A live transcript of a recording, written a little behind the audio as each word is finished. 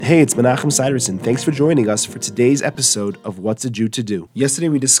Hey, it's Menachem Siderson. Thanks for joining us for today's episode of What's a Jew to Do. Yesterday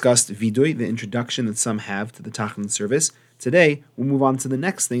we discussed Vidui, the introduction that some have to the Tachanun service. Today we'll move on to the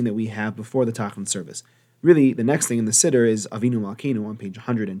next thing that we have before the Tachanun service. Really, the next thing in the Siddur is Avinu Malkeinu on page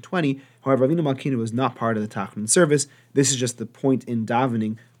 120. However, Avinu Malkeinu is not part of the Tachanun service. This is just the point in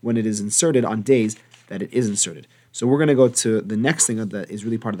davening when it is inserted on days that it is inserted. So we're going to go to the next thing that is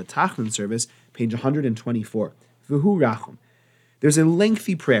really part of the Tachanun service, page 124. Vehu Rachum. There's a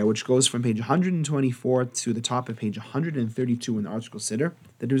lengthy prayer which goes from page 124 to the top of page 132 in the article Siddur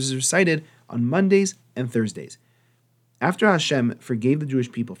that is recited on Mondays and Thursdays. After Hashem forgave the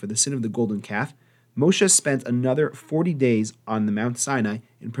Jewish people for the sin of the golden calf, Moshe spent another 40 days on the Mount Sinai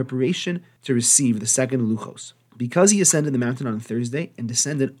in preparation to receive the second Luchos. Because he ascended the mountain on a Thursday and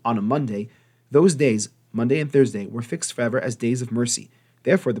descended on a Monday, those days, Monday and Thursday, were fixed forever as days of mercy.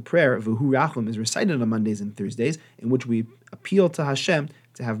 Therefore, the prayer Vehu Rachum is recited on Mondays and Thursdays, in which we appeal to Hashem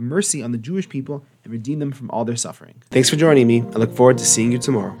to have mercy on the Jewish people and redeem them from all their suffering. Thanks for joining me. I look forward to seeing you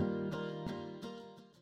tomorrow.